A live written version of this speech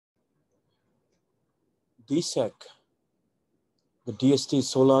DSEHC, the DST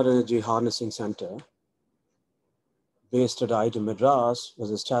Solar Energy Harnessing Center, based at IIT Madras,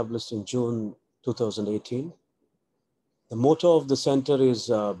 was established in June 2018. The motto of the center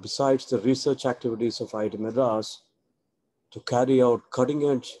is, besides the research activities of IIT Madras, to carry out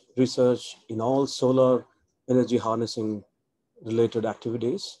cutting-edge research in all solar energy harnessing related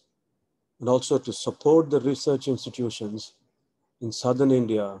activities, and also to support the research institutions in southern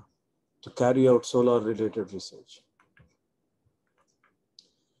India to carry out solar-related research.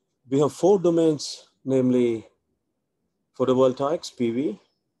 We have 4 domains, namely photovoltaics, PV,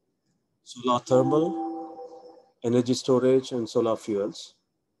 solar thermal, energy storage, and solar fuels.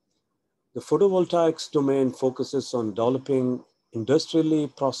 The photovoltaics domain focuses on developing industrially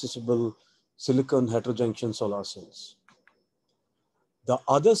processable silicon heterojunction solar cells. The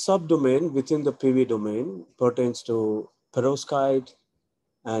other subdomain within the PV domain pertains to perovskite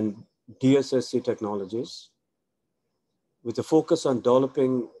and DSSC technologies, with a focus on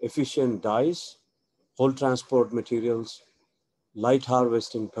developing efficient dyes, whole transport materials, light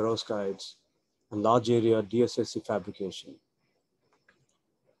harvesting perovskites, and large area DSSC fabrication.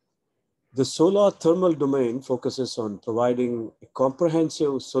 The solar thermal domain focuses on providing a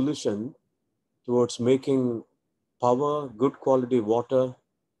comprehensive solution towards making power, good quality water,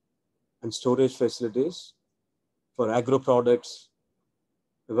 and storage facilities for agro products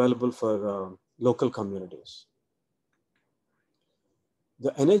available for local communities.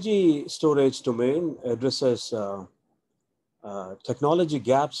 The energy storage domain addresses technology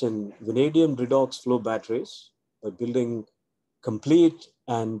gaps in vanadium redox flow batteries by building complete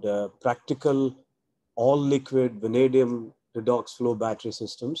and practical all-liquid vanadium redox flow battery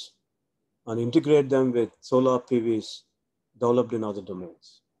systems and integrate them with solar PVs developed in other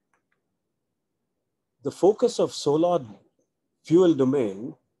domains. The focus of solar fuel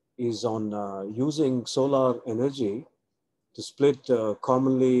domain is on using solar energy to split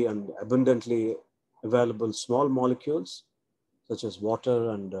commonly and abundantly available small molecules such as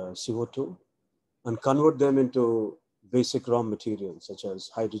water and CO2 and convert them into basic raw materials such as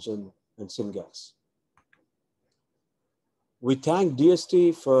hydrogen and syngas. We thank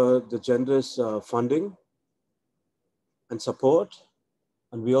DST for the generous funding and support,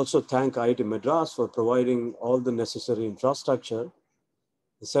 and we also thank IIT Madras for providing all the necessary infrastructure.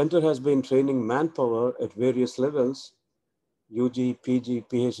 The center has been training manpower at various levels, UG, PG,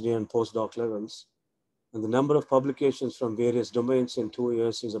 PhD, and postdoc levels, and the number of publications from various domains in 2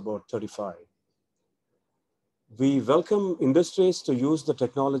 years is about 35. We welcome industries to use the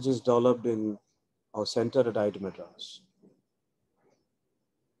technologies developed in our center at IIT Madras.